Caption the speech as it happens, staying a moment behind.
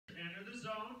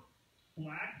zone.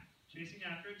 Black chasing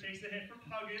after it, takes the hit from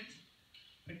Huggins.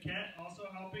 Paquette also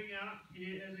helping out.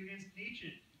 He is against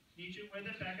Nietzsche. Nietzsche with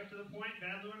it, back up to the point.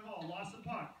 Van Leeuwenhall lost the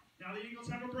puck. Now the Eagles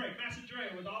have a break.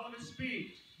 Massandrea with all of his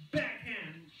speed.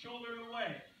 Backhand, shouldered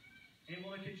away.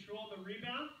 Able to control the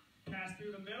rebound. Pass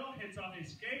through the middle, hits off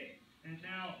his skate. And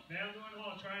now Van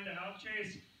Leeuwenhall trying to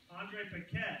outchase Andre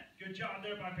Paquette. Good job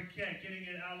there by Paquette, getting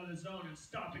it out of the zone and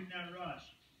stopping that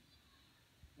rush.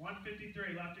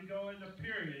 1:53 left to go in the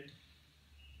period.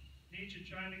 Nietzsche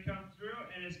trying to come through,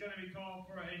 and it's going to be called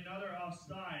for another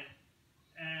offside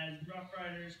as Rough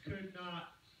Riders could not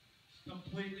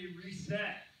completely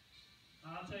reset.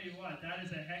 I'll tell you what, that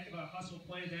is a heck of a hustle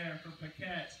play there from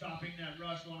Paquette, stopping that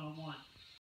rush one-on-one.